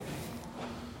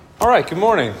All right, good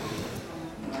morning.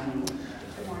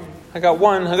 I got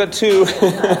one, I got two.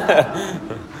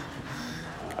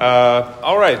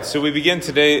 All right, so we begin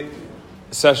today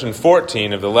session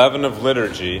 14 of the Leaven of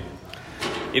Liturgy.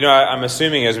 You know, I'm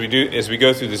assuming as we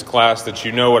go through this class that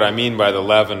you know what I mean by the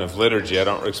leaven of liturgy. I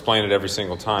don't explain it every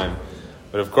single time.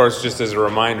 But of course, just as a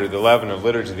reminder, the leaven of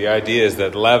liturgy, the idea is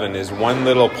that leaven is one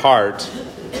little part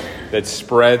that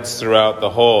spreads throughout the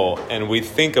whole. And we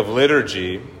think of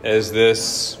liturgy as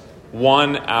this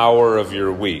 1 hour of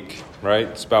your week, right?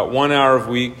 It's about 1 hour of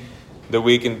the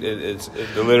week, and it's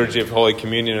the liturgy of Holy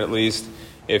Communion, at least,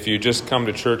 if you just come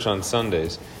to church on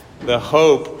Sundays. The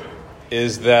hope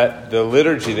is that the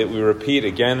liturgy that we repeat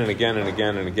again and again and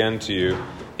again and again to you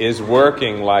is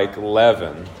working like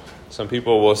leaven. Some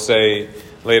people will say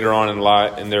later on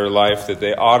in their life that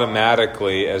they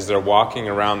automatically, as they're walking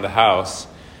around the house,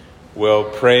 will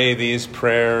pray these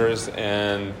prayers,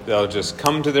 and they'll just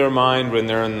come to their mind when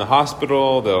they're in the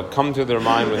hospital. They'll come to their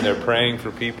mind when they're praying for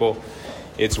people.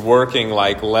 It's working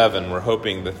like leaven. We're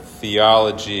hoping the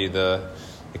theology, the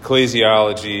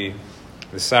ecclesiology,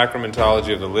 the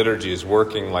sacramentology of the liturgy is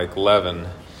working like leaven.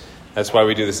 That's why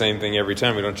we do the same thing every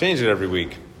time. We don't change it every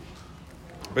week.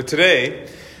 But today,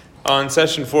 on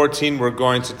session 14, we're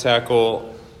going to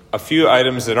tackle a few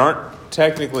items that aren't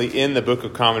technically in the Book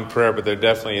of Common Prayer, but they're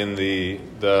definitely in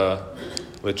the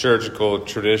liturgical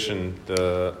tradition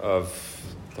of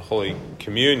the Holy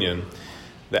Communion.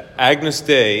 The Agnus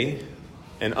Dei,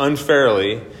 and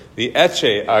unfairly, the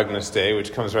Ecce Agnus Dei,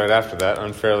 which comes right after that,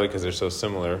 unfairly because they're so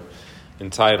similar in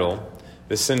title,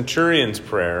 the Centurion's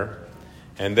prayer,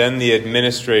 and then the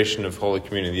administration of Holy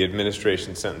Communion, the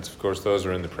administration sentence. Of course, those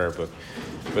are in the prayer book.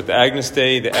 But the Agnus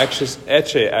Dei, the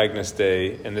Ecce Agnus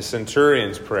Dei, and the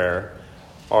Centurion's prayer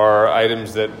are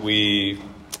items that we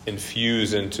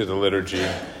infuse into the liturgy.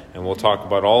 And we'll talk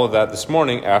about all of that this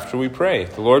morning after we pray.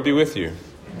 The Lord be with you.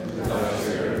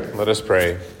 Let us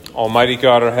pray. Almighty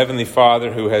God, our Heavenly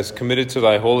Father, who has committed to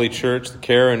thy holy church the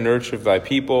care and nurture of thy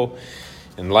people,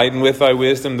 enlighten with thy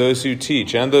wisdom those who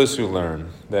teach and those who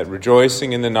learn, that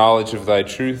rejoicing in the knowledge of thy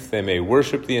truth, they may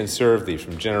worship thee and serve thee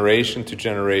from generation to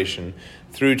generation,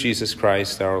 through Jesus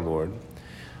Christ our Lord.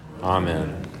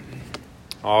 Amen.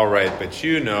 All right, but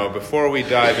you know, before we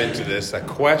dive into this, a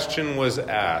question was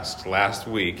asked last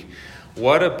week.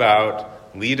 What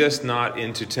about lead us not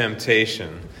into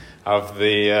temptation, of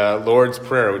the Lord's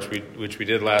Prayer, which we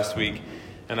did last week?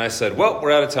 And I said, well,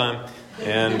 we're out of time.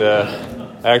 And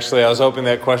actually, I was hoping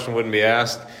that question wouldn't be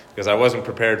asked because I wasn't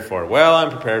prepared for it. Well,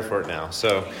 I'm prepared for it now.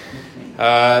 So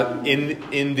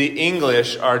in the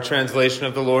English, our translation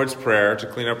of the Lord's Prayer, to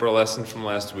clean up our lesson from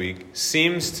last week,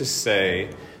 seems to say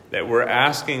that we're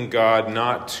asking God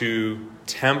not to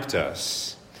tempt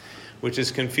us, which is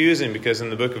confusing because in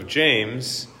the book of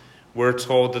James, we're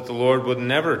told that the Lord would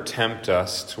never tempt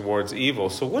us towards evil.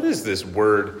 So what is this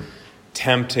word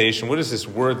temptation? What is this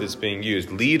word that's being used?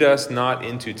 Lead us not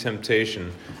into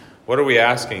temptation. What are we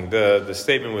asking? The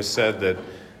statement was said that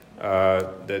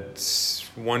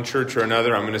one church or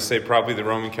another, I'm going to say probably the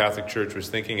Roman Catholic Church, was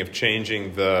thinking of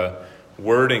changing the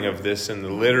wording of this in the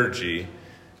liturgy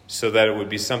so that it would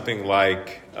be something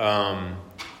like,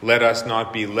 let us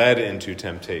not be led into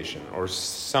temptation, or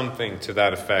something to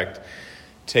that effect,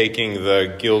 taking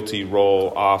the guilty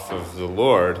role off of the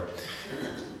Lord,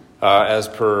 as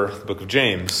per the book of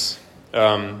James.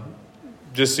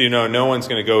 Just so you know, no one's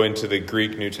going to go into the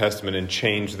Greek New Testament and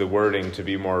change the wording to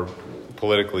be more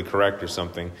politically correct or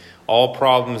something. All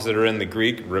problems that are in the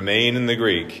Greek remain in the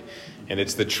Greek, and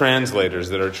it's the translators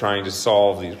that are trying to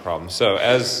solve these problems. So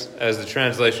as the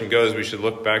translation goes, we should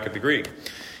look back at the Greek.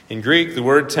 In Greek, the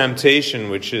word temptation,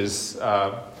 which is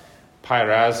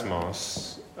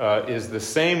pyrasmos, is the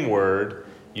same word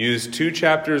used 2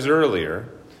 chapters earlier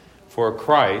for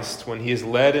Christ when he is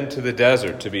led into the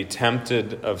desert to be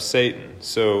tempted of Satan.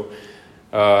 So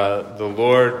the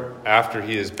Lord, after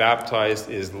he is baptized,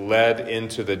 is led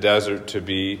into the desert to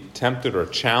be tempted or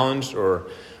challenged or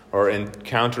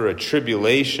encounter a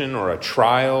tribulation or a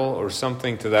trial or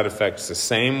something to that effect. It's the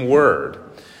same word.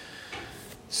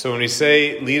 So when we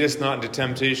say, lead us not into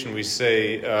temptation, we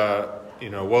say,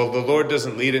 well, the Lord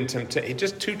doesn't lead in temptation.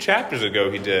 Just 2 chapters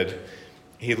ago he did.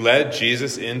 He led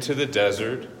Jesus into the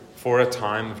desert for a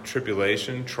time of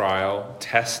tribulation, trial,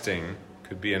 testing,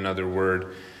 could be another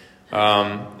word.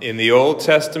 In the Old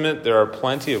Testament, there are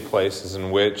plenty of places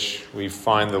in which we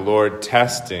find the Lord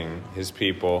testing his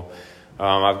people.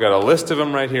 I've got a list of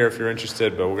them right here if you're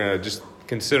interested, but we're going to just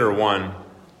consider one,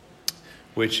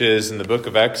 which is in the book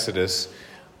of Exodus,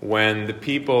 when the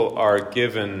people are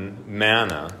given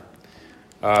manna,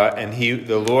 and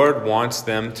the Lord wants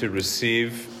them to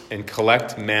receive and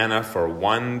collect manna for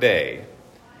one day,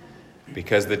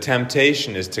 because the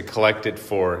temptation is to collect it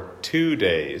for 2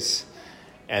 days,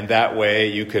 and that way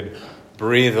you could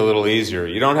breathe a little easier.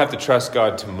 You don't have to trust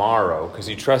God tomorrow because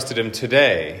you trusted him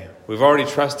today. We've already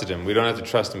trusted him. We don't have to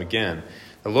trust him again.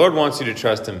 The Lord wants you to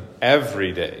trust him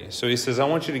every day. So he says, I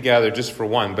want you to gather just for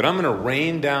one, but I'm going to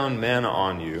rain down manna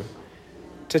on you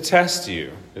to test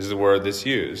you, is the word that's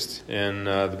used in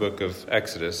the book of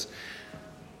Exodus.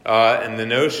 And the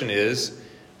notion is,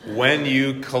 when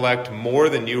you collect more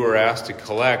than you were asked to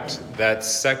collect, that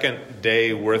second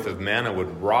day worth of manna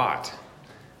would rot,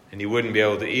 and you wouldn't be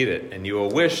able to eat it. And you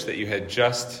will wish that you had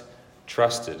just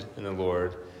trusted in the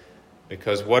Lord,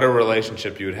 because what a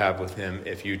relationship you would have with him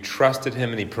if you trusted him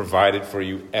and he provided for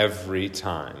you every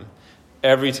time.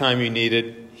 Every time you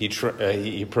needed,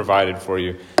 he provided for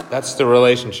you. That's the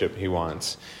relationship he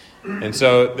wants. And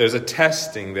so there's a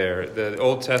testing there. The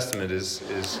Old Testament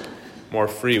is more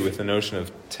free with the notion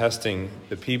of testing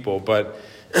the people. But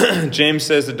James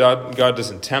says that God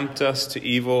doesn't tempt us to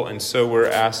evil, and so we're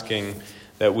asking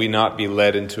that we not be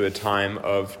led into a time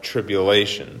of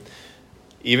tribulation.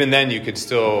 Even then you could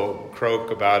still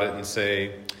croak about it and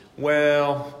say,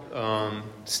 well,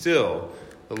 still,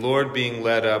 the Lord being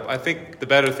led up. I think the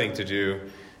better thing to do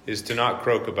is to not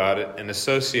croak about it and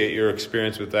associate your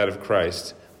experience with that of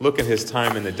Christ. Look at his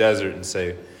time in the desert and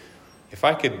say, if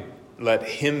I could let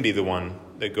him be the one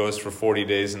that goes for 40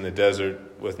 days in the desert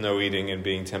with no eating and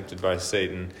being tempted by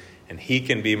Satan, and he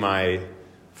can be my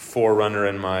forerunner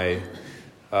and my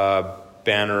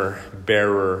banner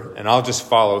bearer, and I'll just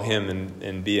follow him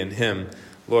and be in him.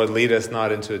 Lord, lead us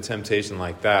not into a temptation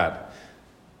like that.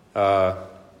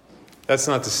 That's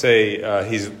not to say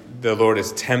the Lord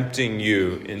is tempting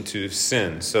you into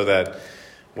sin, so that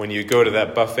when you go to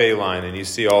that buffet line and you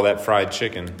see all that fried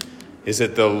chicken, is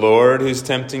it the Lord who's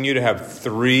tempting you to have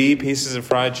 3 pieces of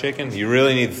fried chicken? You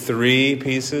really need 3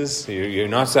 pieces? You're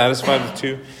not satisfied with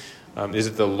 2? Is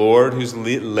it the Lord who's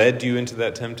led you into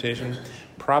that temptation?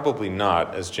 Probably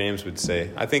not, as James would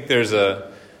say. I think there's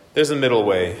a middle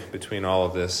way between all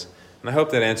of this. And I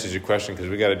hope that answers your question, because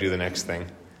we got to do the next thing.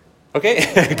 Okay?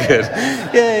 Good.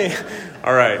 Yay!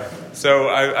 All right. So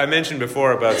I mentioned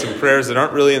before about some prayers that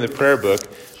aren't really in the prayer book,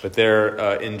 but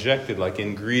they're injected like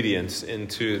ingredients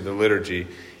into the liturgy.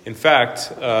 In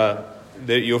fact,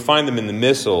 you'll find them in the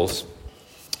missals.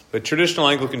 But traditional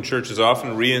Anglican churches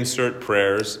often reinsert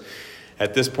prayers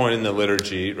at this point in the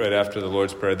liturgy, right after the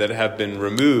Lord's Prayer, that have been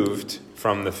removed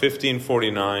from the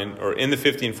 1549, or in the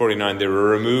 1549, they were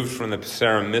removed from the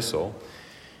Psalm Missal.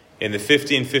 In the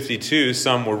 1552,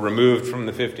 some were removed from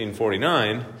the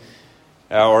 1549,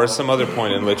 or some other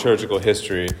point in liturgical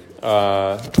history.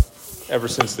 Ever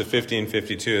since the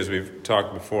 1552, as we've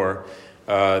talked before,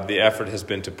 the effort has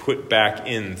been to put back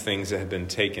in things that have been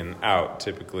taken out,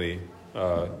 typically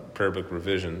prayer book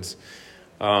revisions.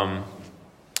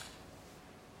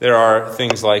 There are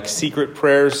things like secret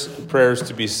prayers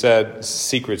to be said.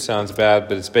 Secret sounds bad,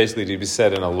 but it's basically to be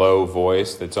said in a low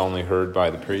voice that's only heard by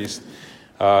the priest,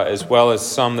 as well as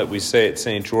some that we say at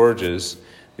St. George's,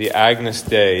 the Agnus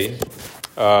Dei,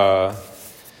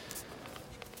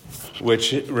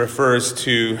 which refers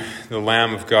to the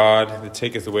Lamb of God that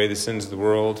taketh away the sins of the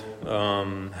world.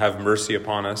 Have mercy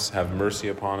upon us, have mercy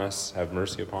upon us, have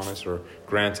mercy upon us, or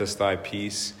grant us thy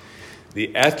peace. The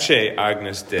Ecce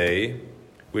Agnus Dei,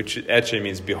 which Ecce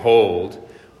means behold.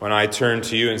 When I turn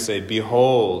to you and say,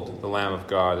 behold the Lamb of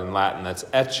God, in Latin, that's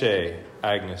Ecce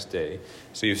Agnus Dei.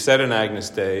 So you've said an Agnus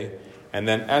Dei, and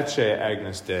then Ecce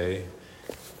Agnus Dei,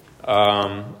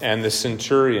 and the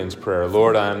Centurion's prayer,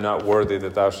 Lord, I am not worthy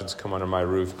that thou shouldst come under my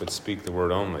roof, but speak the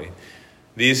word only.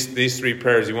 These 3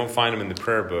 prayers, you won't find them in the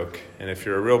prayer book, and if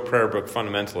you're a real prayer book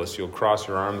fundamentalist, you'll cross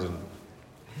your arms and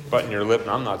button your lip, and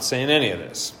I'm not saying any of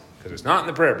this, because it's not in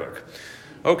the prayer book.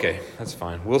 Okay, that's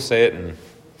fine. We'll say it, and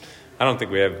I don't think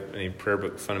we have any prayer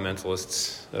book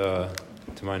fundamentalists,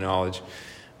 to my knowledge.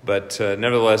 But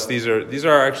nevertheless, these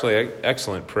are actually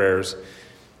excellent prayers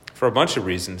for a bunch of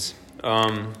reasons.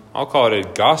 I'll call it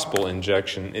a gospel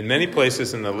injection. In many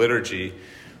places in the liturgy,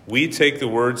 we take the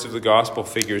words of the gospel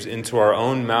figures into our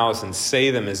own mouths and say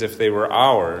them as if they were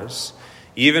ours,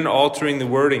 even altering the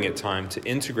wording at times to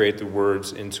integrate the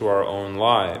words into our own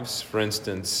lives. For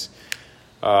instance,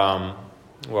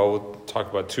 we'll talk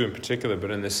about 2 in particular,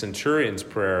 but in the Centurion's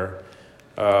prayer,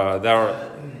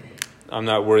 I'm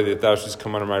not worthy that thou shouldst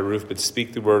come under my roof, but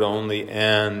speak the word only,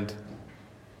 and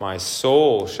my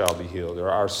soul shall be healed, or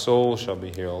our soul shall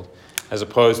be healed, as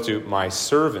opposed to my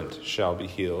servant shall be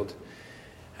healed.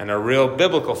 And a real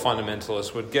biblical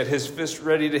fundamentalist would get his fist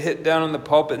ready to hit down on the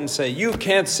pulpit and say, you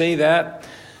can't say that.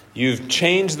 You've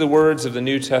changed the words of the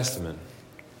New Testament.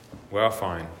 Well,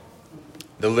 fine.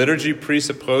 The liturgy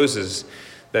presupposes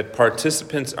that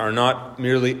participants are not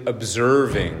merely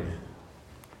observing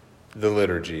the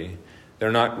liturgy.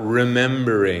 They're not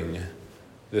remembering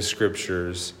the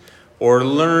scriptures or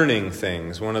learning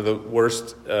things. One of the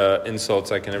worst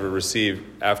insults I can ever receive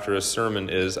after a sermon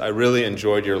is, "I really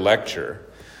enjoyed your lecture."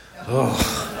 Oh,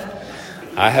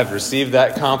 I have received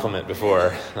that compliment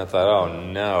before. And I thought, oh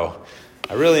no,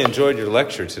 I really enjoyed your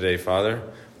lecture today, Father.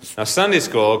 Now Sunday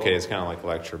school, okay, it's kind of like a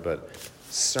lecture, but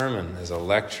sermon is a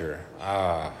lecture.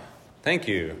 Thank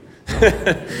you.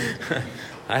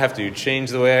 I have to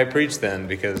change the way I preach then,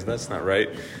 because that's not right.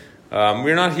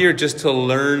 We're not here just to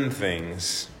learn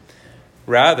things.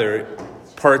 Rather,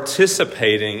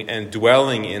 participating and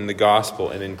dwelling in the gospel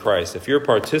and in Christ. If you're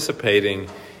participating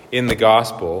in the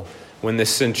gospel, when the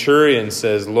centurion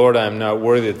says, "Lord, I am not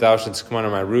worthy that thou shouldst come under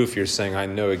my roof," you're saying, "I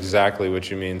know exactly what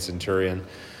you mean, centurion.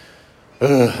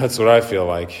 That's what I feel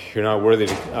like. I'm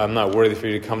not worthy for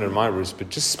you to come to my roof, but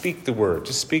just speak the word.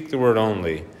 Just speak the word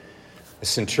only." The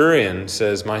centurion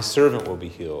says, "My servant will be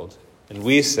healed." And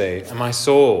we say, "And my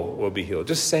soul will be healed."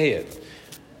 Just say it.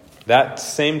 That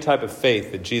same type of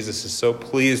faith that Jesus is so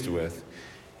pleased with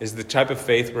is the type of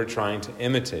faith we're trying to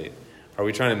imitate. Are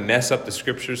we trying to mess up the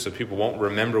scriptures so people won't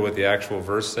remember what the actual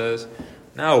verse says?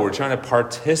 No, we're trying to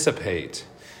participate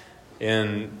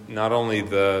in not only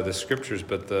the scriptures,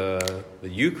 but the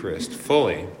Eucharist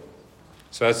fully.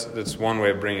 So that's one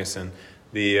way of bringing us in.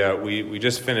 We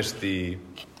just finished the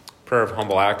prayer of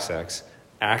humble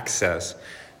access,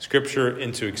 scripture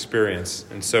into experience.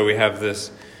 And so we have this,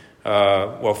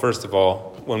 first of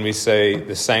all, when we say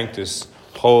the Sanctus,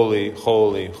 holy,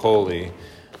 holy, holy,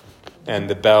 and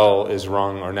the bell is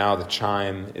rung, or now the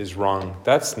chime is rung,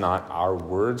 that's not our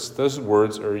words. Those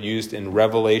words are used in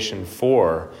Revelation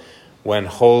 4, when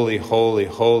holy, holy,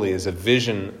 holy is a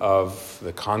vision of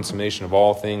the consummation of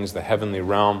all things, the heavenly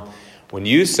realm. When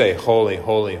you say holy,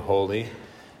 holy, holy,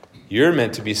 you're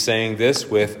meant to be saying this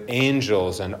with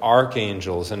angels and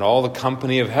archangels and all the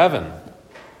company of heaven.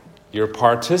 You're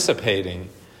participating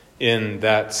in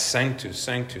that Sanctus,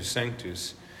 Sanctus,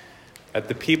 Sanctus. At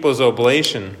the people's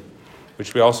oblation,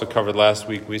 which we also covered last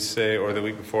week, we say, or the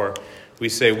week before, we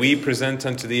say, "We present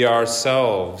unto thee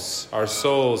ourselves, our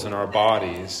souls and our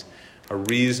bodies, a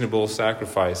reasonable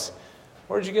sacrifice."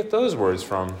 Where did you get those words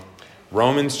from?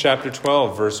 Romans chapter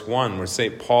 12, verse 1, where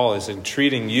St. Paul is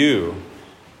entreating you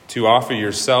to offer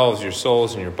yourselves, your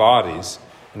souls, and your bodies.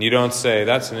 And you don't say,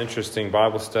 "That's an interesting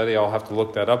Bible study, I'll have to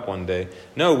look that up one day."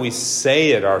 No, we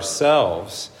say it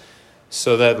ourselves,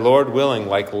 so that, Lord willing,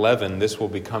 like leaven, this will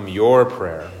become your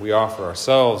prayer. We offer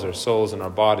ourselves, our souls, and our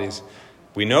bodies.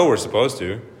 We know we're supposed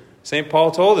to. St.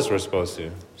 Paul told us we're supposed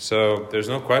to. So there's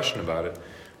no question about it.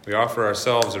 We offer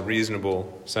ourselves a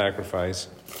reasonable sacrifice.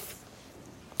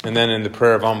 And then in the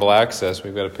prayer of humble access,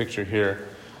 we've got a picture here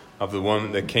of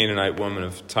the Canaanite woman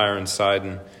of Tyre and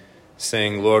Sidon,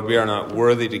 saying, "Lord, we are not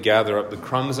worthy to gather up the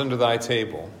crumbs under thy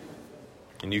table."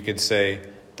 And you could say,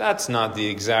 that's not the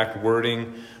exact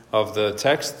wording of the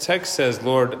text. The text says,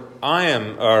 "Lord, I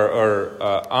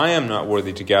am not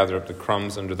worthy to gather up the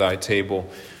crumbs under thy table."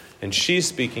 And she's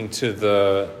speaking to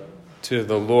the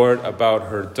Lord about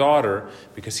her daughter,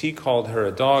 because he called her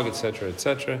a dog, etc.,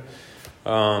 etc.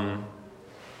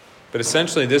 But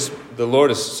essentially, the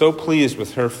Lord is so pleased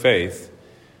with her faith.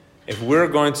 If we're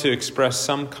going to express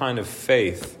some kind of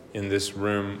faith in this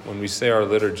room when we say our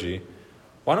liturgy,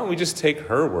 why don't we just take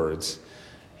her words?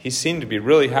 He seemed to be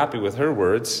really happy with her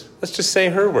words. Let's just say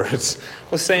her words.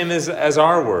 We'll say them as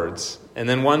our words. And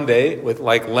then one day,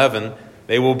 like leaven,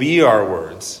 they will be our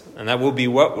words. And that will be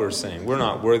what we're saying. We're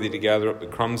not worthy to gather up the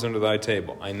crumbs under thy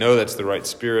table. I know that's the right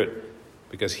spirit,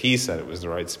 because he said it was the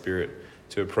right spirit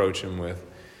to approach him with.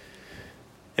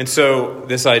 And so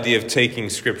this idea of taking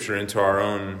Scripture into our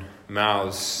own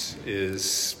mouths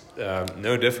is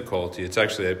no difficulty. It's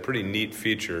actually a pretty neat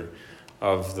feature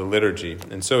of the liturgy.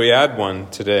 And so we add one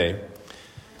today.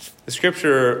 The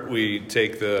Scripture we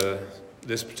take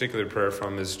this particular prayer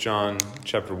from is John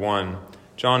chapter 1.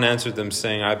 John answered them,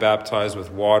 saying, "I baptize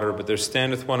with water, but there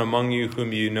standeth one among you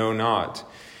whom you know not.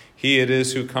 He it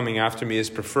is who coming after me is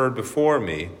preferred before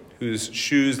me, whose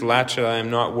shoes latchet I am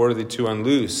not worthy to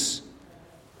unloose."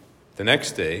 The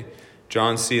next day,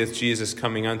 John seeth Jesus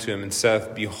coming unto him, and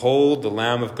saith, "Behold the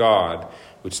Lamb of God,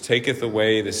 which taketh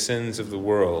away the sins of the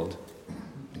world.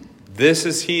 This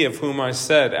is he of whom I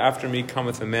said, After me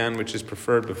cometh a man which is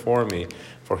preferred before me,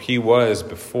 for he was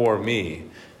before me."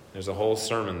 There's a whole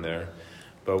sermon there.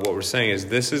 But what we're saying is,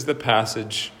 this is the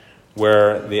passage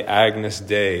where the Agnus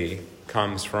Dei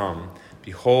comes from.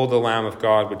 "Behold the Lamb of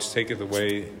God, which taketh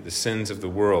away the sins of the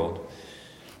world."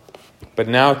 But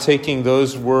now taking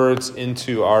those words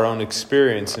into our own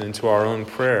experience and into our own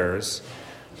prayers,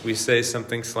 we say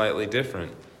something slightly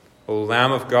different. O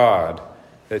Lamb of God,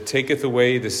 that taketh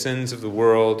away the sins of the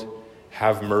world,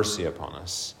 have mercy upon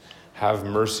us. Have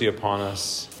mercy upon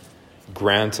us.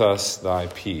 Grant us thy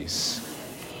peace.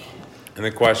 And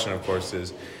the question, of course,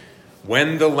 is,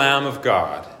 when the Lamb of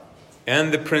God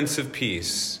and the Prince of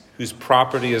Peace, whose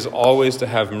property is always to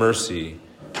have mercy,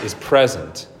 is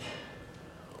present,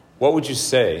 what would you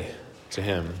say to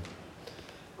him?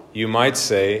 You might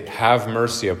say, have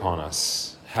mercy upon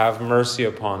us. Have mercy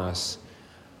upon us.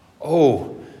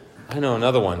 Oh, I know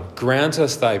another one. Grant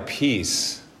us thy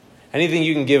peace. Anything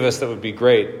you can give us that would be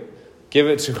great, give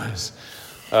it to us.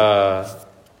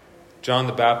 John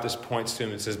the Baptist points to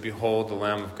him and says, behold, the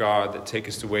Lamb of God that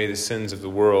taketh away the sins of the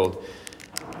world.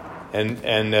 And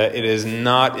it is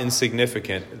not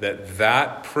insignificant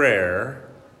that prayer,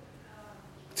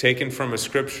 taken from a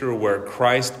scripture where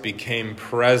Christ became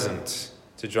present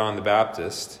to John the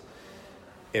Baptist,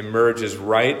 emerges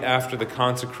right after the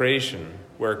consecration,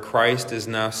 where Christ is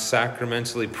now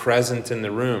sacramentally present in the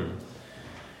room.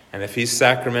 And if he's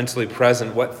sacramentally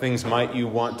present, what things might you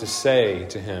want to say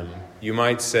to him? You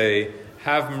might say,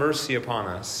 have mercy upon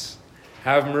us.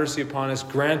 Have mercy upon us.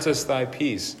 Grant us thy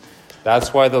peace.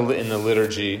 That's why in the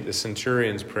liturgy, the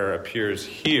Centurion's prayer appears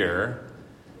here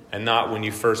and not when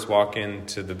you first walk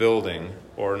into the building,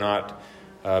 or not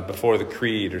before the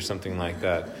creed or something like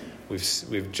that.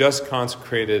 We've just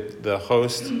consecrated the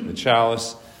host, the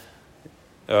chalice,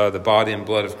 the body and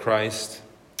blood of Christ.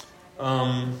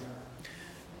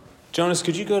 Jonas,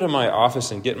 could you go to my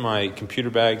office and get my computer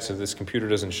bag so this computer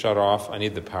doesn't shut off? I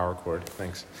need the power cord.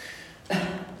 Thanks.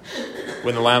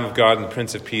 When the Lamb of God and the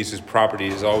Prince of Peace, whose property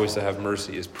is always to have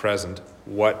mercy, is present,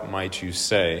 what might you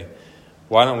say?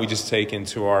 Why don't we just take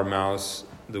into our mouths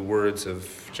the words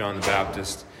of John the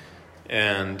Baptist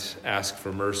and ask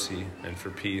for mercy and for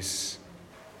peace?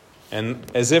 And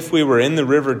as if we were in the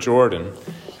River Jordan,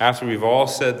 after we've all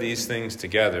said these things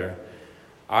together,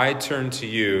 I turn to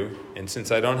you, and since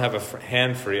I don't have a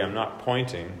hand free, I'm not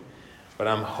pointing, but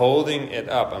I'm holding it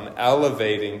up. I'm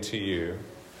elevating to you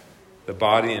the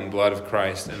body and blood of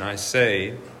Christ. And I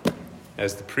say,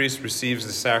 as the priest receives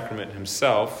the sacrament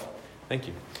himself, thank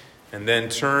you, and then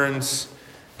turns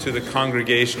to the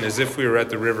congregation as if we were at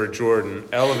the River Jordan,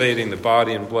 elevating the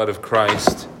body and blood of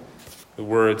Christ, the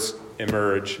words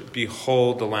emerge,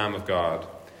 behold the Lamb of God.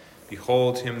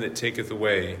 Behold him that taketh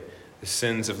away the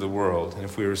sins of the world. And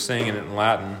if we were saying it in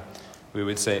Latin, we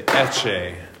would say,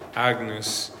 Ecce,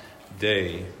 Agnus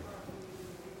Dei.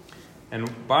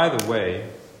 And by the way,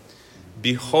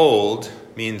 behold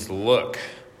means look,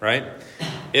 right?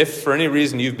 If for any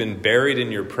reason you've been buried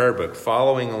in your prayer book,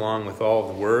 following along with all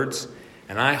the words,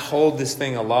 and I hold this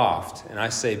thing aloft, and I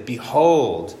say,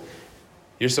 behold,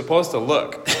 you're supposed to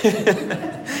look.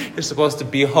 You're supposed to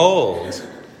behold.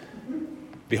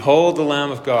 Behold the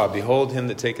Lamb of God. Behold him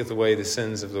that taketh away the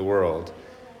sins of the world.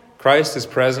 Christ is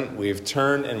present. We've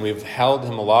turned and we've held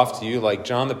him aloft to you like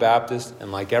John the Baptist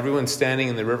and like everyone standing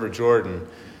in the River Jordan,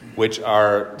 which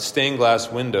our stained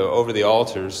glass window over the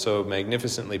altars so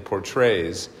magnificently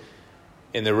portrays.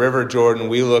 In the River Jordan,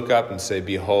 we look up and say,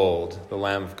 behold, the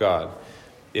Lamb of God.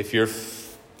 If you're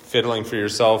fiddling for your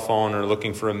cell phone or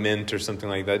looking for a mint or something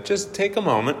like that, just take a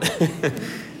moment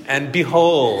and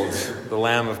behold the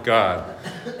Lamb of God.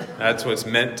 That's what's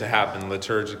meant to happen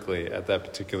liturgically at that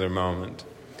particular moment.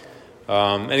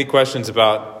 Any questions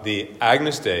about the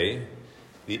Agnus Dei,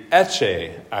 the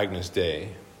Ecce Agnus Dei?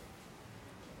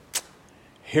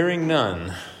 Hearing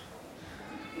none,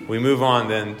 we move on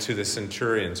then to the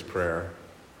Centurion's prayer.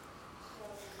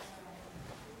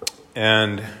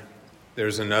 And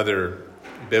there's another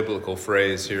biblical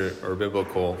phrase here, or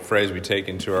biblical phrase we take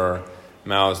into our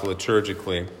mouths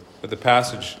liturgically. But the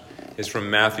passage is from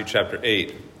Matthew chapter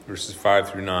 8, verses 5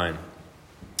 through 9.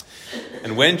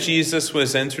 And when Jesus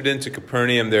was entered into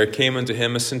Capernaum, there came unto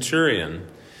him a centurion,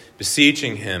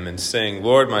 beseeching him, and saying,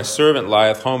 Lord, my servant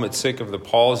lieth home at sick of the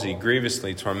palsy,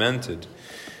 grievously tormented.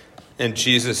 And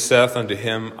Jesus saith unto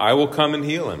him, I will come and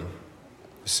heal him.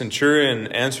 The centurion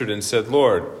answered and said,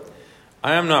 Lord,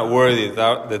 I am not worthy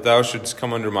that thou shouldst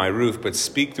come under my roof, but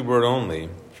speak the word only,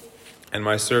 and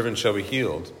my servant shall be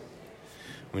healed.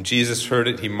 When Jesus heard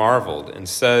it, he marveled, and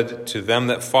said to them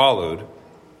that followed,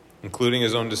 including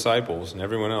his own disciples and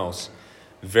everyone else,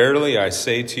 Verily I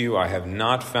say to you, I have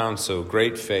not found so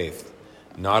great faith,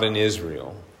 not in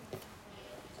Israel.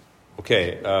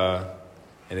 Okay,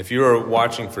 and if you were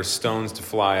watching for stones to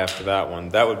fly after that one,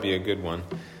 that would be a good one.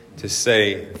 To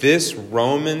say, this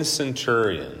Roman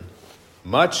centurion,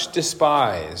 much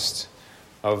despised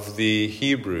of the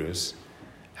Hebrews,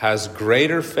 has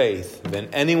greater faith than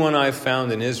anyone I've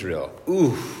found in Israel.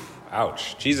 Ooh,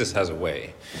 ouch. Jesus has a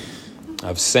way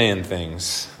of saying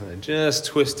things, just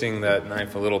twisting that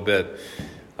knife a little bit.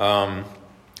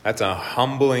 That's a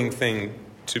humbling thing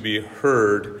to be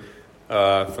heard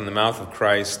from the mouth of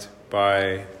Christ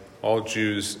by all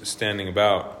Jews standing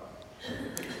about.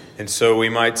 And so we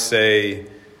might say,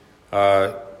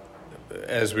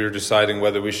 as we were deciding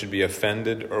whether we should be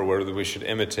offended or whether we should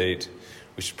imitate,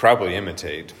 we should probably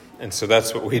imitate. And so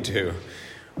that's what we do.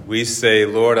 We say,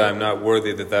 Lord, I am not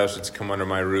worthy that thou shouldst come under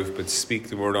my roof, but speak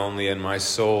the word only, and my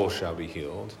soul shall be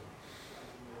healed.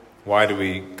 Why do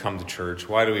we come to church?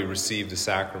 Why do we receive the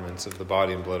sacraments of the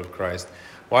body and blood of Christ?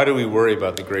 Why do we worry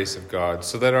about the grace of God?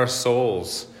 So that our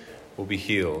souls will be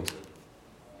healed.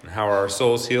 And how are our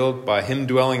souls healed? By him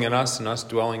dwelling in us and us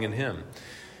dwelling in him.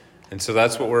 And so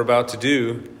that's what we're about to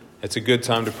do. It's a good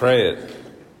time to pray it.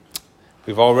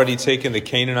 We've already taken the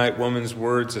Canaanite woman's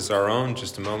words as our own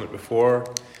just a moment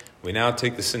before. We now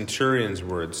take the Centurion's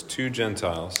words, 2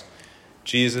 Gentiles.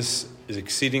 Jesus is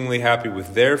exceedingly happy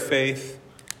with their faith.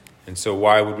 And so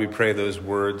why would we pray those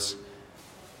words?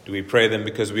 Do we pray them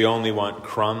because we only want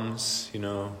crumbs?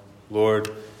 Lord,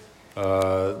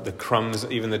 the crumbs,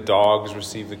 even the dogs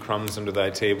receive the crumbs under thy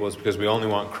table. It's because we only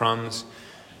want crumbs.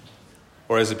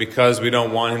 Or is it because we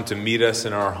don't want him to meet us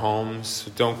in our homes?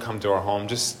 So don't come to our home.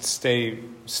 Just stay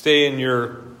in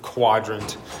your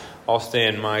quadrant. I'll stay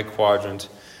in my quadrant.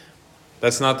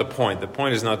 That's not the point. The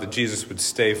point is not that Jesus would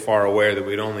stay far away, that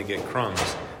we'd only get crumbs.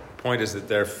 The point is that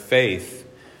their faith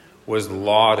was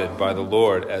lauded by the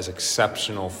Lord as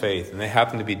exceptional faith. And they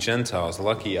happen to be Gentiles.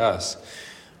 Lucky us.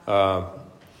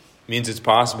 Means it's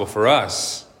possible for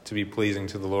us to be pleasing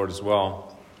to the Lord as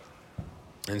well.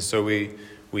 And so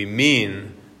we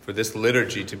mean for this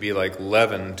liturgy to be like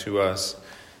leaven to us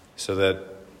so that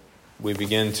we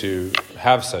begin to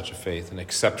have such a faith, an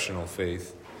exceptional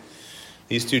faith.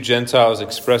 These 2 Gentiles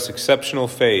express exceptional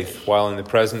faith while in the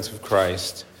presence of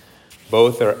Christ.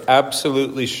 Both are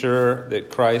absolutely sure that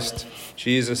Christ,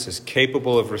 Jesus, is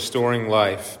capable of restoring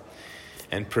life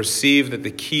and perceive that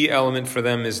the key element for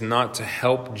them is not to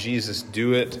help Jesus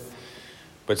do it,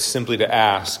 but simply to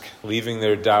ask, leaving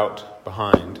their doubt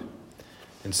behind.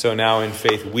 And so now in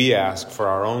faith we ask for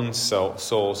our own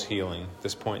soul's healing at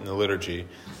this point in the liturgy,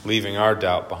 leaving our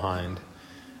doubt behind.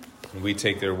 And we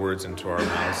take their words into our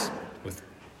mouths with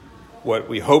what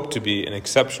we hope to be an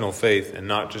exceptional faith and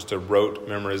not just a rote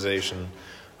memorization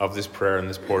of this prayer and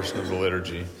this portion of the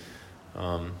liturgy.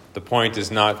 The point is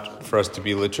not for us to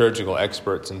be liturgical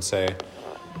experts and say,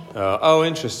 oh,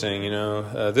 interesting,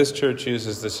 this church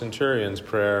uses the Centurion's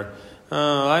prayer.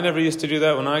 I never used to do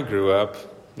that when I grew up.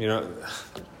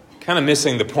 Kind of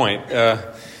missing the point.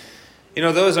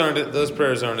 Those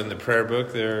prayers aren't in the prayer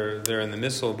book. They're in the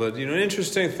missal. But an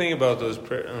interesting thing about those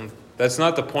prayers, that's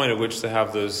not the point at which to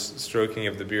have those stroking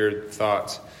of the beard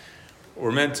thoughts.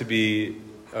 We're meant to be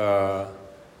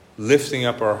lifting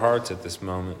up our hearts at this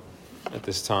moment, at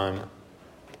this time,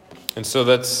 and so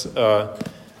that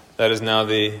is now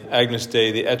the Agnus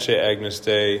Dei, the Ecce Agnus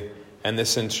Dei, and the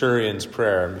Centurion's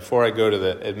prayer. And before I go to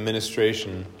the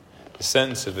administration.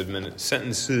 Sentences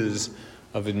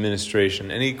of administration.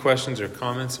 Any questions or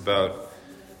comments about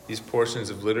these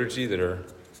portions of liturgy that are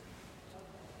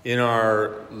in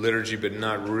our liturgy but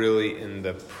not really in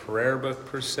the prayer book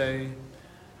per se?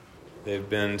 They've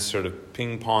been sort of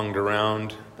ping-ponged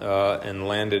around and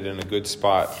landed in a good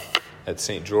spot at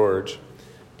St. George.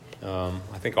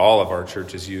 I think all of our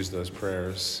churches use those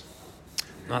prayers.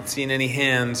 Not seeing any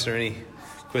hands or any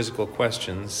quizzical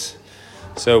questions.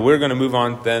 So we're going to move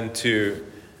on then to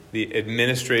the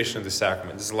administration of the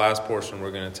sacrament. This is the last portion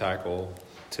we're going to tackle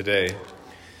today.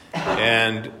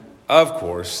 And, of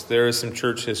course, there is some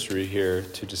church history here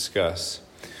to discuss.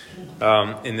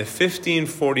 In the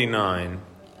 1549,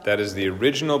 that is the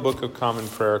original Book of Common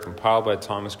Prayer compiled by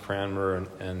Thomas Cranmer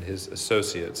and his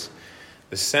associates,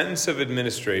 the sentence of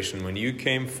administration, when you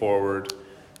came forward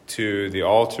to the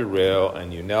altar rail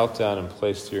and you knelt down and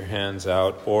placed your hands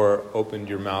out or opened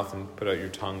your mouth and put out your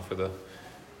tongue for the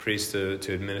priest to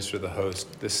administer the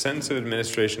host. The sentence of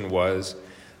administration was,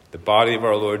 the body of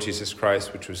our Lord Jesus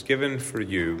Christ, which was given for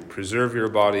you, preserve your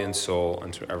body and soul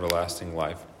unto everlasting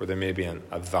life. Or there may be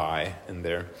a thy in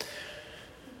there.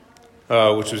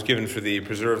 Which was given for thee,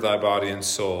 preserve thy body and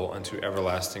soul unto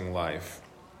everlasting life.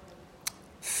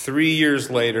 3 years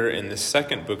later, in the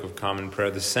second Book of Common Prayer,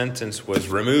 the sentence was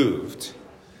removed,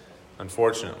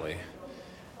 unfortunately,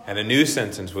 and a new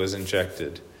sentence was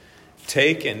injected.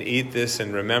 Take and eat this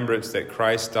in remembrance that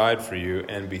Christ died for you,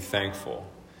 and be thankful.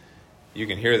 You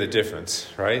can hear the difference,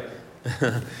 right?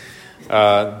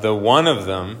 The one of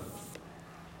them,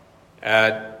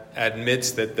 at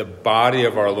admits that the body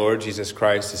of our Lord Jesus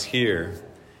Christ is here,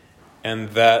 and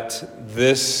that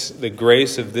the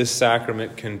grace of this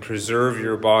sacrament can preserve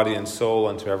your body and soul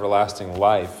unto everlasting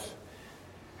life.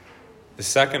 The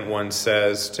second one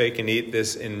says, take and eat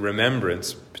this in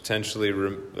remembrance, potentially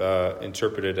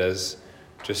interpreted as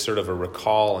just sort of a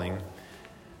recalling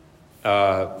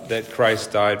that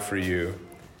Christ died for you,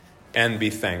 and be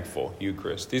thankful,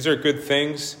 Eucharist. These are good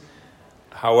things.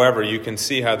 However, you can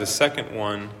see how the second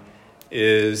one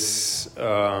is,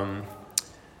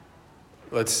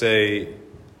 let's say,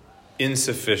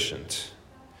 insufficient.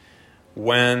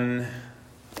 When,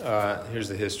 here's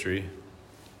the history.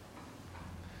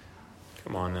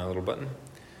 Come on now, little button.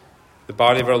 The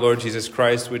body of our Lord Jesus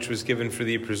Christ, which was given for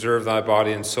thee, preserve thy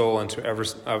body and soul unto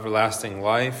everlasting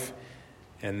life.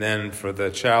 And then for the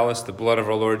chalice, the blood of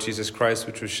our Lord Jesus Christ,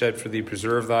 which was shed for thee,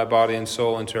 preserve thy body and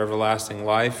soul unto everlasting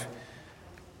life.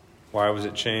 Why was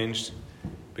it changed?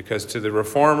 Because to the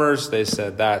reformers, they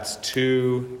said that's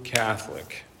too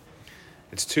Catholic.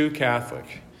 It's too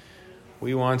Catholic.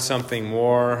 We want something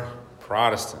more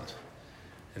Protestant.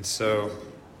 And so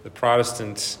the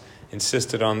Protestants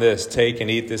insisted on this. Take and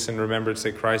eat this in remembrance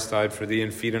that Christ died for thee,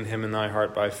 and feed on him in thy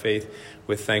heart by faith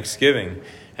with thanksgiving.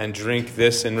 And drink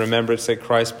this in remembrance that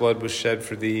Christ's blood was shed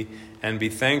for thee, and be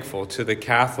thankful. To the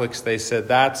Catholics, they said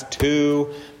that's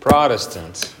too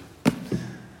Protestant.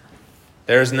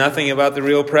 There's nothing about the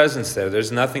real presence there.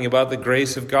 There's nothing about the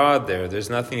grace of God there. There's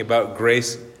nothing about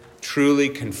grace truly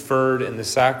conferred in the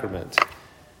sacrament.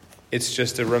 It's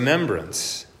just a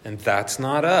remembrance, and that's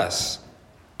not us.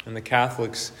 And the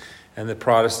Catholics and the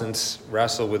Protestants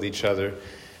wrestle with each other.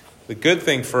 The good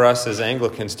thing for us as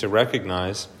Anglicans to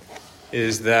recognize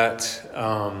is that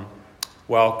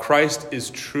while Christ is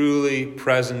truly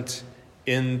present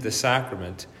in the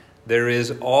sacrament, there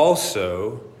is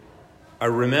also a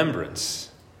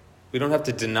remembrance. We don't have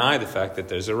to deny the fact that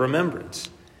there's a remembrance,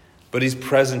 but he's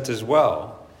present as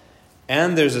well.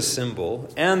 And there's a symbol,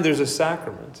 and there's a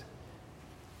sacrament.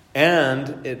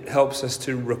 And it helps us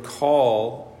to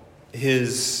recall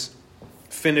his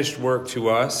finished work to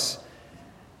us,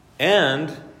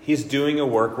 and he's doing a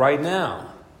work right now.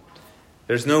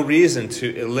 There's no reason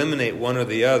to eliminate one or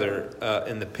the other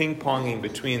in the ping-ponging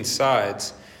between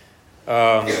sides.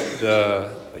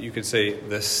 You could say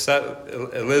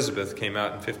Elizabeth came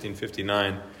out in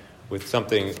 1559 with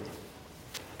something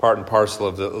part and parcel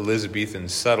of the Elizabethan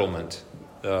settlement.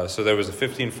 So there was a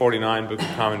 1549 Book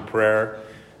of Common Prayer,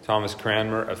 Thomas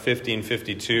Cranmer, a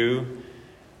 1552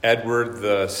 Edward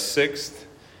VI,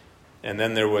 and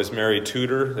then there was Mary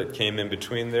Tudor that came in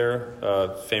between there,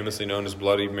 famously known as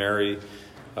Bloody Mary,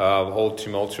 a whole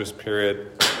tumultuous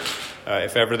period.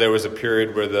 If ever there was a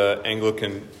period where the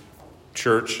Anglican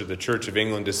Church, or the Church of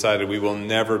England, decided we will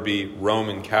never be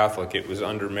Roman Catholic, it was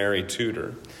under Mary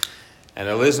Tudor. And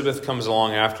Elizabeth comes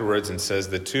along afterwards and says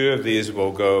the two of these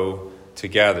will go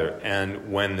together.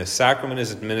 And when the sacrament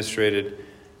is administered,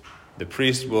 the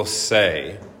priest will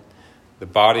say, the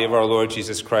body of our Lord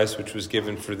Jesus Christ, which was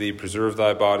given for thee, preserve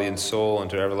thy body and soul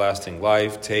unto everlasting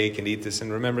life. Take and eat this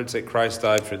in remembrance that Christ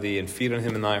died for thee, and feed on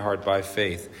him in thy heart by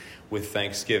faith with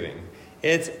thanksgiving.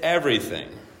 It's everything.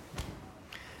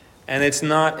 And it's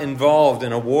not involved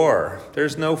in a war.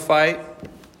 There's no fight.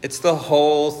 It's the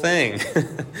whole thing.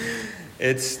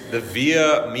 It's the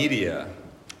via media.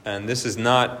 And this is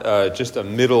not just a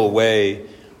middle way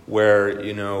where,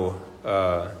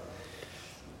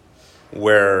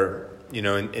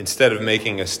 instead of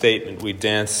making a statement, we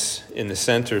dance in the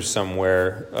center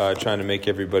somewhere, trying to make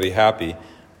everybody happy.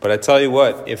 But I tell you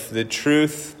what, if the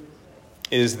truth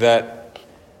is that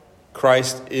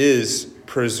Christ is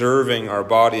preserving our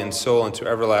body and soul into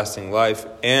everlasting life,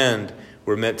 and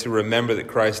we're meant to remember that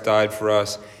Christ died for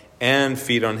us, and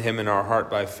feed on him in our heart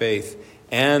by faith,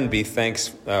 and be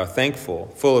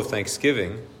thankful, full of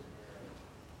thanksgiving,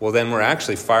 well, then we're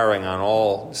actually firing on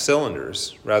all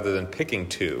cylinders rather than picking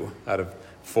 2 out of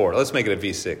 4. Let's make it a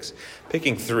V6.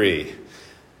 Picking 3.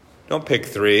 Don't pick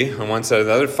 3 on one side or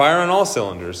the other. Fire on all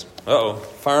cylinders.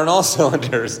 Fire on all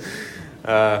cylinders.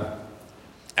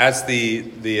 That's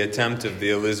the attempt of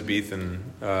the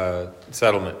Elizabethan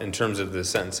settlement in terms of the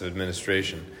sentence of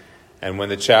administration. And when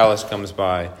the chalice comes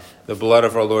by, the blood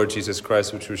of our Lord Jesus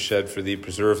Christ, which was shed for thee,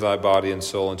 preserve thy body and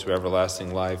soul into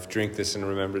everlasting life. Drink this in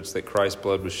remembrance that Christ's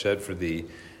blood was shed for thee,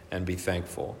 and be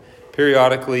thankful.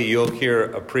 Periodically, you'll hear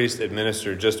a priest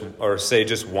administer say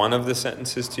just one of the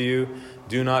sentences to you.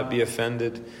 Do not be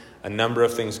offended. A number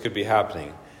of things could be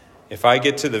happening. If I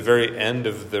get to the very end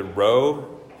of the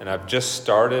row, and I've just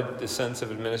started the sentence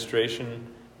of administration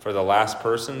for the last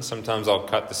person, sometimes I'll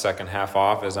cut the second half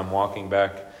off as I'm walking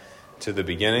back to the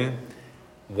beginning.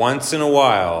 once in a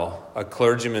while, a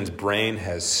clergyman's brain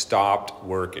has stopped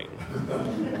working.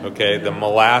 Okay, the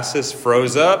molasses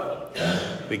froze up,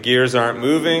 the gears aren't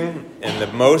moving, and the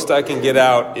most I can get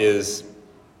out is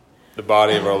the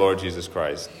body of our Lord Jesus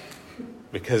Christ.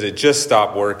 Because it just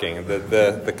stopped working.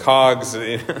 The cogs,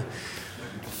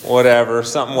 whatever,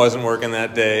 something wasn't working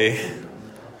that day.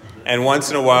 And once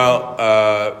in a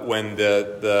while, when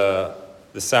the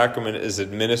sacrament is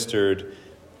administered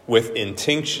with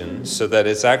intinction, so that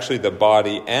it's actually the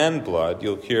body and blood,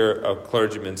 you'll hear a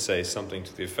clergyman say something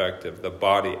to the effect of the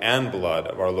body and blood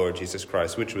of our Lord Jesus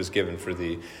Christ, which was given for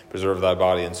thee, preserve thy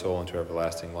body and soul into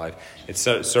everlasting life. It's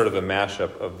sort of a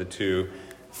mashup of the two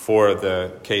for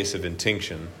the case of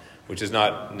intinction, which is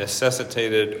not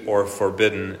necessitated or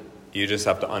forbidden. You just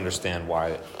have to understand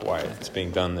why it's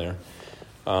being done there.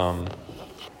 So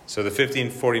the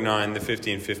 1549, the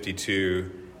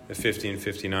 1552, the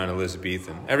 1559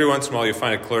 Elizabethan. Every once in a while you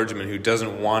find a clergyman who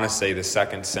doesn't want to say the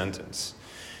second sentence.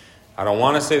 I don't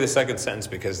want to say the second sentence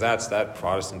because that's that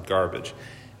Protestant garbage.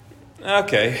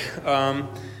 Okay.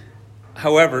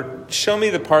 However, show me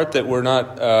the part that we're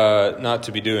not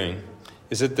to be doing.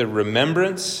 Is it the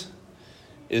remembrance?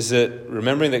 Is it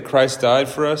remembering that Christ died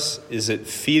for us? Is it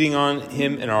feeding on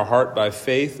him in our heart by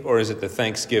faith? Or is it the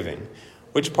thanksgiving?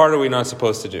 Which part are we not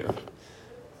supposed to do?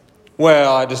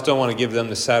 Well, I just don't want to give them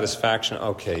the satisfaction.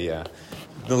 Okay, yeah.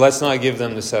 Let's not give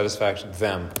them the satisfaction.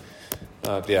 Them.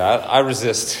 I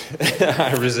resist.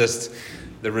 I resist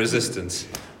the resistance.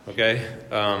 Okay?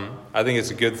 I think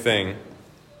it's a good thing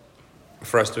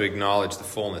for us to acknowledge the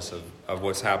fullness of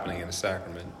what's happening in the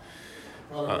sacrament.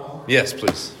 Yes,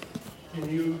 please. Can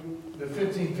you, the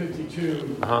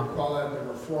 1552, call that the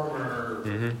Reformer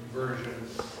version.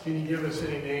 Can you give us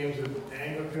any names of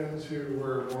Anglicans who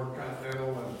were more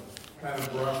continental and kind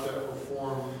of brought that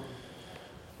Reform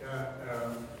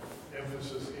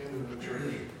emphasis into the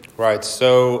church? Right.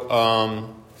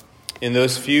 So in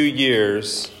those few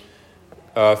years,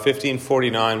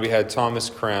 1549, we had Thomas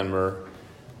Cranmer.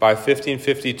 By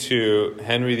 1552,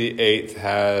 Henry VIII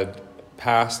had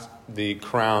passed the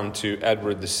crown to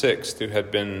Edward VI, who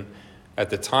had been, at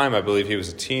the time, I believe he was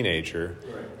a teenager,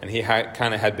 right. And he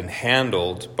kind of had been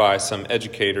handled by some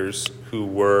educators who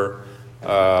were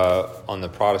on the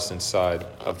Protestant side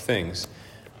of things.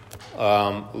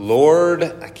 Lord,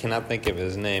 I cannot think of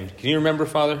his name. Can you remember,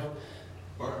 Father?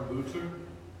 Martin Butzer?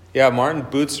 Yeah, Martin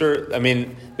Butzer. I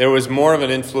mean, there was more of an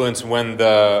influence when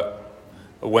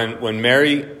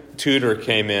Mary Tudor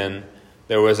came in.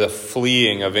 There was a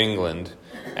fleeing of England.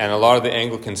 And a lot of the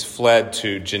Anglicans fled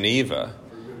to Geneva.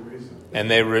 And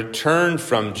they returned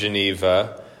from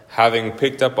Geneva having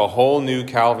picked up a whole new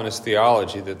Calvinist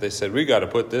theology that they said, we got to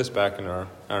put this back in our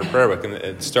prayer book. And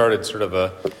it started sort of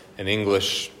an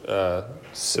English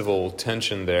civil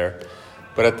tension there.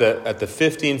 But at the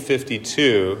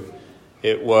 1552,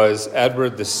 it was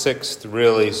Edward VI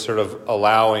really sort of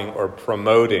allowing or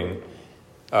promoting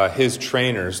his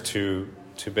trainers to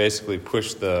basically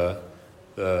push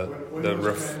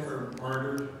Cranmer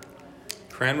martyred?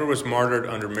 Cranmer was martyred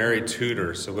under Mary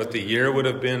Tudor. So what the year would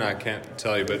have been, I can't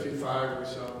tell you. But 55 or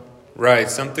so. Right,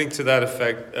 something to that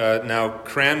effect. Now,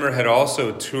 Cranmer had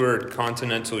also toured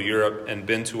continental Europe and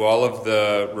been to all of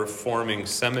the reforming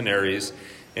seminaries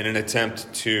in an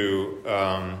attempt to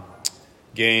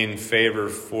gain favor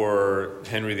for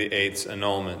Henry VIII's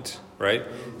annulment. Right?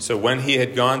 So when he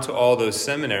had gone to all those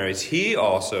seminaries, he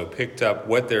also picked up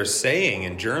what they're saying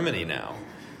in Germany now.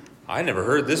 I never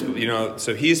heard this,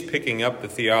 so he's picking up the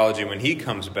theology. When he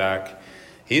comes back,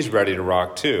 he's ready to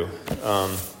rock too.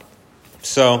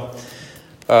 So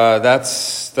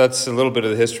that's a little bit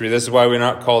of the history. This is why we're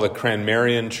not called a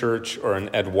Cranmerian church or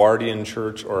an Edwardian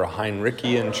church or a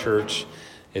Heinrichian church.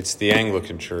 It's the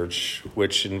Anglican church,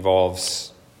 which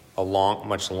involves a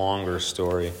much longer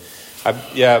story.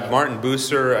 Martin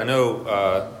Bucer. I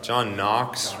know John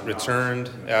Knox returned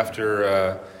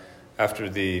after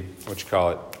the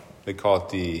they call it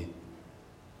the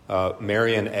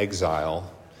Marian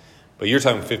exile, but you're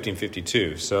talking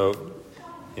 1552. So,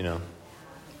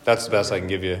 that's the best I can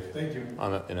give you. Thank you.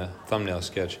 In a thumbnail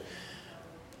sketch.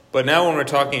 But now, when we're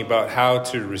talking about how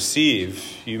to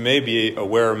receive, you may be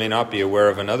aware or may not be aware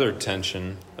of another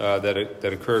tension that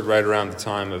occurred right around the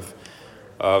time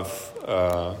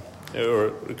or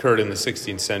occurred in the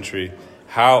 16th century.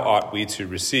 How ought we to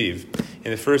receive?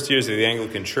 In the first years of the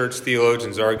Anglican Church,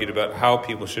 theologians argued about how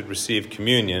people should receive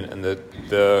communion, and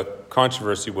the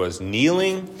controversy was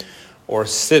kneeling or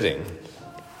sitting.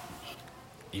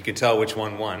 You can tell which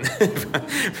one won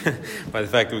by the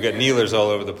fact that we've got kneelers all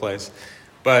over the place.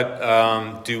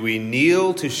 But do we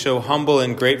kneel to show humble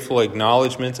and grateful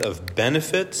acknowledgement of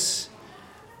benefits,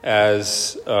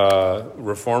 as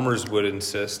reformers would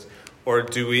insist, or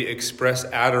do we express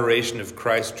adoration of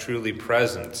Christ truly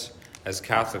present, as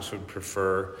Catholics would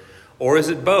prefer, or is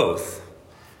it both?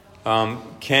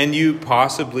 Can you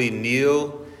possibly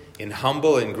kneel in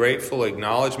humble and grateful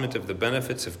acknowledgement of the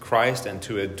benefits of Christ and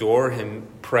to adore him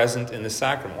present in the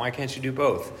sacrament? Why can't you do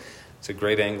both? It's a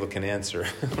great Anglican answer.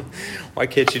 Why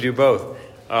can't you do both?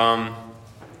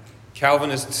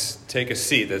 Calvinists, take a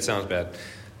seat. That sounds bad.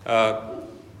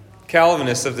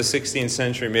 Calvinists of the 16th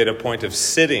century made a point of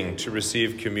sitting to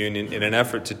receive communion in an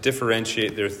effort to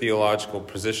differentiate their theological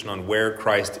position on where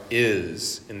Christ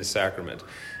is in the sacrament.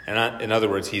 And in other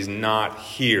words, he's not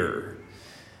here.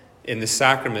 In the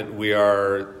sacrament, we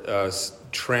are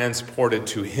transported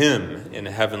to him in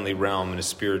a heavenly realm in a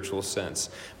spiritual sense.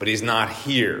 But he's not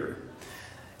here.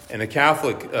 In a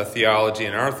Catholic theology,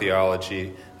 in our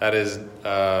theology, that is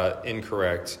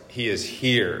incorrect. He is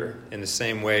here in the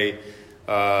same way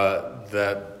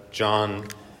that John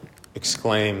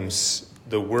exclaims,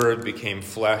 "The Word became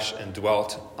flesh and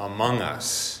dwelt among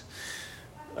us."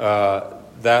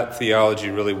 That theology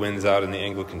really wins out in the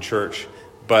Anglican Church.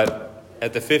 But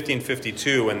at the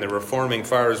 1552, when the reforming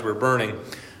fires were burning,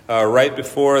 right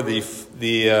before the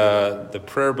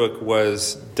prayer book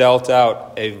was dealt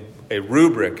out, a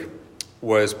rubric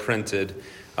was printed,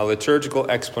 a liturgical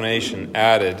explanation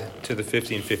added to the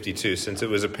 1552. Since it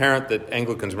was apparent that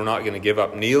Anglicans were not going to give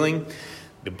up kneeling,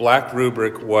 the black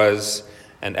rubric was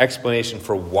an explanation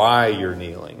for why you're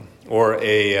kneeling, or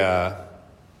a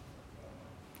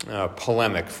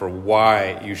polemic for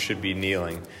why you should be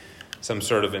kneeling, some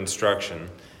sort of instruction.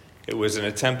 It was an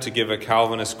attempt to give a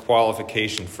Calvinist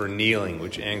qualification for kneeling,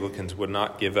 which Anglicans would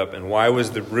not give up. And why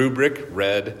was the rubric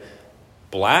red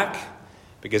black?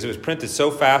 Because it was printed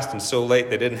so fast and so late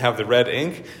they didn't have the red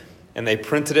ink, and they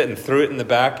printed it and threw it in the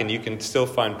back, and you can still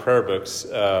find prayer books,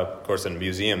 of course in a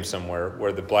museum somewhere,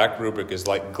 where the black rubric is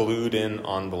like glued in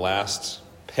on the last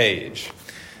page.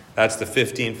 That's the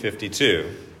 1552.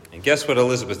 And guess what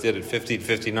Elizabeth did at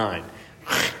 1559?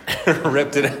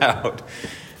 Ripped it out.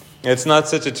 It's not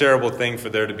such a terrible thing for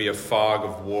there to be a fog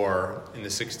of war in the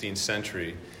 16th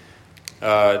century.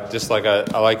 Just like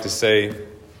I like to say,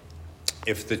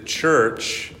 if the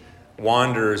church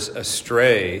wanders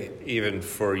astray, even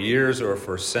for years or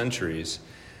for centuries,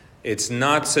 it's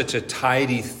not such a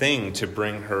tidy thing to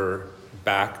bring her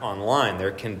back online.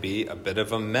 There can be a bit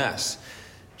of a mess.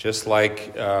 Just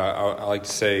like I like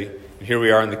to say, here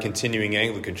we are in the continuing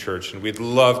Anglican Church, and we'd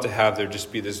love to have there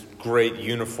just be this great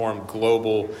uniform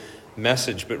global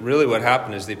message. But really what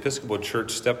happened is the Episcopal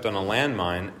Church stepped on a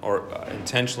landmine, or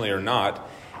intentionally or not,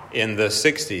 in the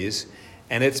 60s,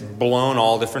 and it's blown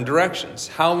all different directions.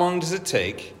 How long does it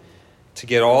take to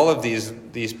get all of these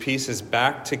pieces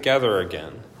back together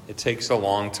again? It takes a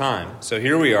long time. So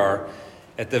here we are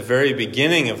at the very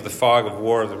beginning of the fog of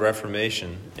war of the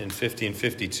Reformation in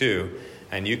 1552,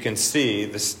 and you can see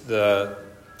the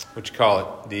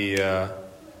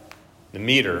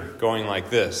meter going like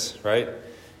this, right?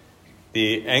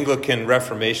 The Anglican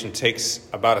Reformation takes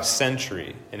about a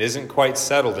century and isn't quite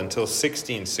settled until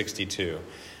 1662.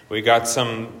 We got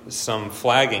some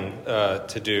flagging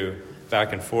to do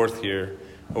back and forth here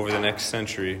over the next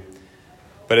century.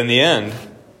 But in the end,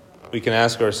 we can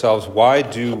ask ourselves, why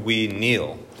do we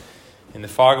kneel? In the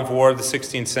fog of war of the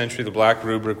 16th century, the black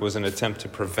rubric was an attempt to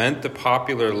prevent the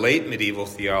popular late medieval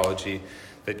theology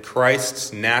that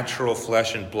Christ's natural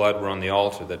flesh and blood were on the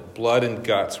altar, that blood and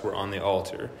guts were on the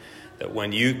altar, that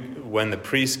when the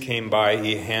priest came by,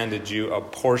 he handed you a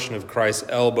portion of Christ's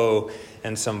elbow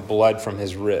and some blood from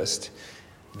his wrist.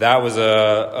 That was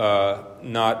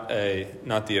not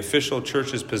the official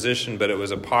church's position, but it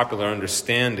was a popular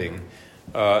understanding.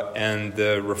 And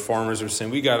the reformers were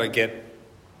saying, we got to get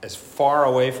as far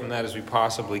away from that as we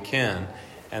possibly can.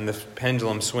 And the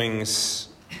pendulum swings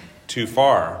too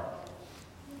far.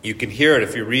 You can hear it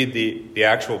if you read the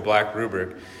actual black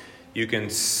rubric. You can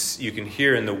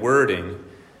hear in the wording,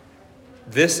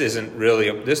 this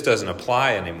doesn't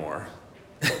apply anymore.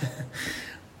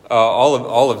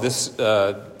 All of this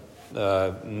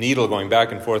needle going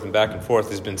back and forth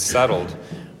has been settled.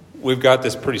 We've got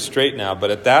this pretty straight now,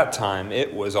 but at that time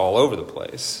it was all over the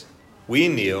place. We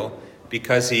kneel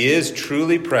because he is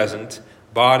truly present,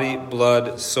 body,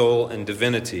 blood, soul, and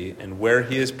divinity, and where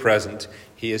he is present,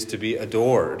 he is to be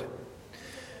adored.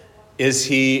 Is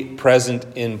he present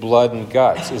in blood and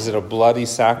guts? Is it a bloody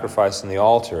sacrifice on the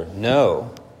altar?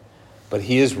 No, but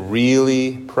he is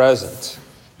really present.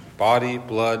 Body,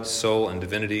 blood, soul, and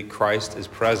divinity, Christ is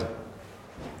present.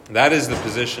 That is the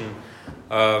position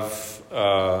of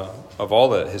all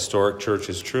the historic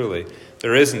churches. Truly,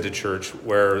 there isn't a church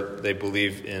where they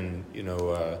believe in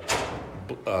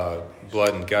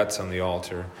blood and guts on the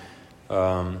altar,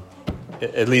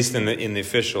 at least in the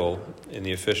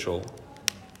official.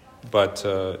 But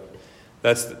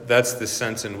that's the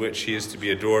sense in which he is to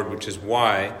be adored, which is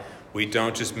why we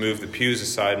don't just move the pews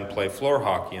aside and play floor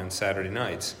hockey on Saturday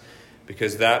nights,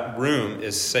 because that room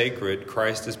is sacred.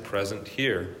 Christ is present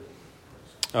here.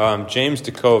 James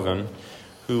de Coven,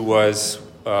 who was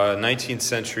a 19th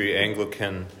century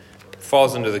Anglican,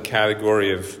 falls into the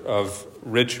category of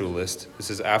ritualist. This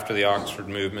is after the Oxford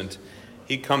movement.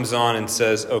 He comes on and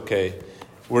says, okay,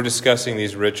 we're discussing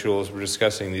these rituals, we're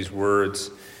discussing these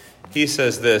words. He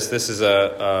says this is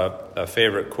a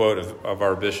favorite quote of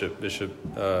our Bishop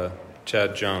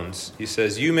Chad Jones. He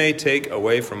says, "You may take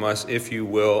away from us, if you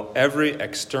will, every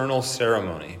external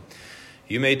ceremony.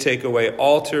 You may take away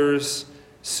altars,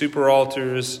 super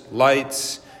altars,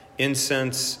 lights,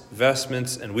 incense,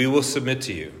 vestments, and we will submit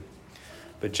to you.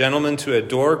 But gentlemen, to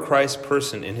adore Christ's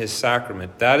person in his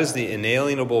sacrament, that is the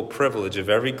inalienable privilege of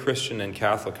every Christian and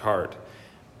Catholic heart.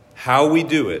 How we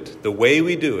do it, the way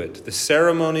we do it, the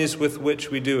ceremonies with which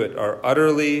we do it are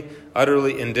utterly,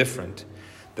 utterly indifferent.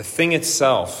 The thing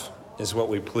itself is what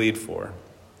we plead for."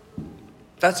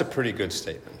 That's a pretty good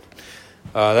statement.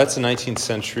 That's a 19th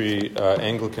century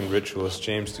Anglican ritualist,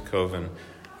 James de Coven,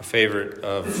 a favorite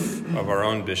of our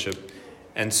own bishop.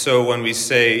 And so when we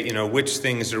say, which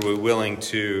things are we willing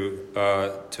to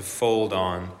fold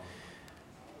on?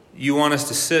 You want us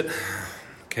to sit?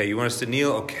 Okay. You want us to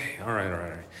kneel? Okay. All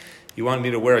right. You want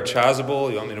me to wear a chasuble?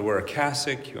 You want me to wear a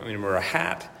cassock? You want me to wear a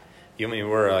hat? You want me to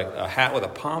wear a hat with a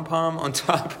pom-pom on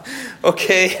top?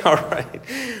 Okay, all right.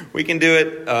 We can do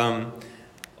it.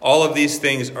 All of these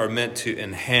things are meant to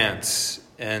enhance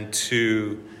and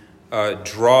to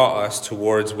draw us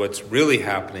towards what's really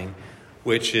happening,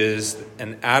 which is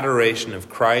an adoration of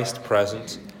Christ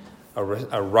present,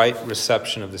 a right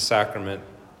reception of the sacrament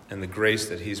and the grace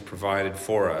that he's provided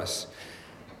for us.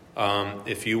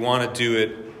 If you want to do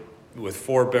it with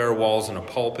 4 bare walls and a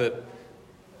pulpit,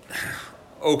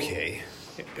 okay.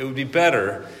 It would be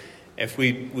better if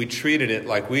we treated it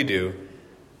like we do,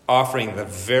 offering the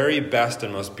very best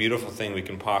and most beautiful thing we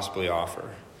can possibly offer.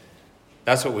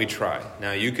 That's what we try.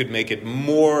 Now, you could make it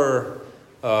more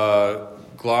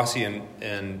glossy and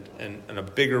a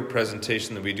bigger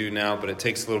presentation than we do now, but it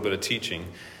takes a little bit of teaching,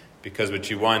 because what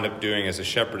you wind up doing as a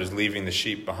shepherd is leaving the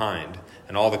sheep behind,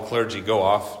 and all the clergy go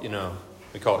off,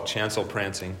 we call it chancel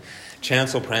prancing,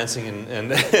 and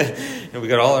we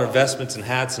got all our vestments and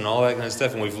hats and all that kind of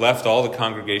stuff, and we've left all the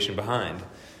congregation behind.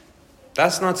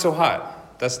 That's not so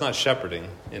hot. That's not shepherding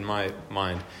in my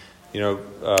mind.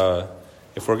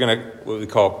 If we're going to, what we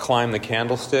call climb the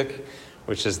candlestick,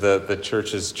 which is the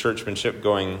church's churchmanship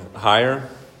going higher,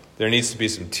 there needs to be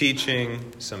some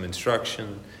teaching, some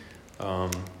instruction.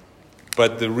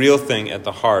 But the real thing at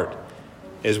the heart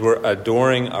is we're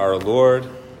adoring our Lord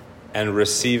and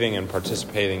receiving and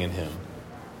participating in him.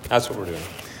 That's what we're doing.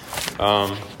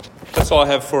 That's all I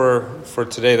have for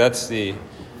today. That's the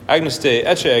Agnus Dei,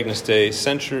 Ecce Agnus Dei,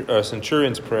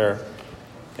 Centurion's prayer,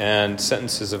 and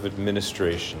sentences of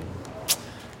administration.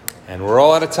 And we're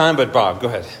all out of time, but Bob, go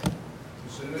ahead.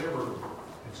 Is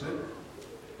it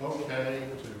okay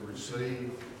to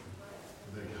receive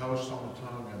the host on the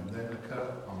tongue and then the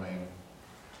cup?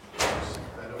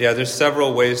 Yeah, there's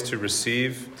several ways to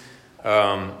receive.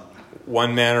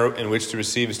 One manner in which to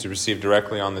receive is to receive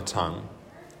directly on the tongue.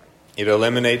 It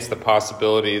eliminates the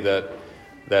possibility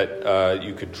that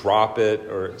you could drop it,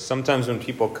 or sometimes when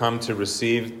people come to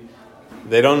receive,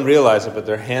 they don't realize it, but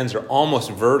their hands are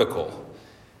almost vertical.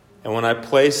 And when I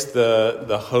place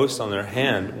the host on their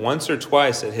hand, once or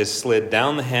twice it has slid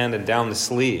down the hand and down the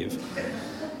sleeve.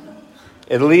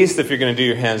 At least if you're going to do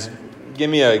your hands, give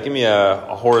me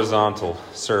a horizontal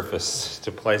surface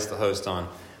to place the host on.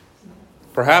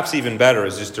 Perhaps even better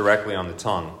is just directly on the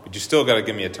tongue. But you still got to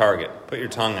give me a target. Put your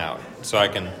tongue out so I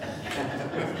can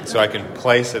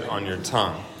place it on your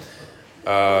tongue.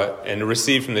 And to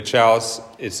receive from the chalice,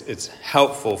 it's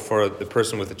helpful for the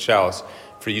person with the chalice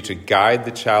for you to guide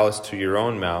the chalice to your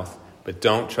own mouth, but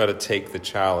don't try to take the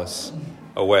chalice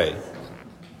away.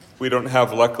 We don't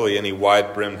have, luckily, any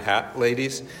wide-brimmed hat,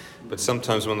 ladies, but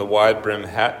sometimes when the wide-brimmed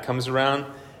hat comes around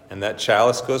and that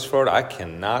chalice goes forward, I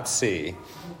cannot see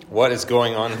what is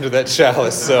going on under that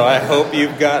chalice, so I hope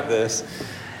you've got this.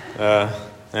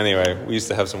 Anyway, we used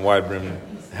to have some wide-brimmed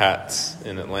hats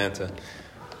in Atlanta,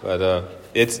 but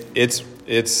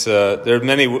there are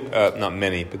many, not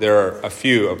many, but there are a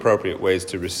few appropriate ways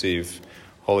to receive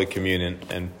Holy Communion,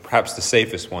 and perhaps the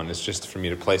safest one is just for me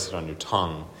to place it on your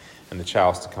tongue and the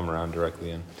chalice to come around directly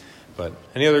in. But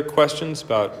any other questions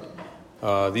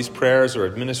about these prayers or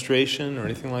administration or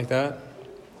anything like that?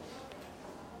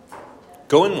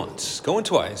 Going once, going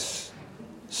twice.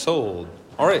 Sold.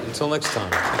 All right, until next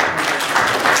time.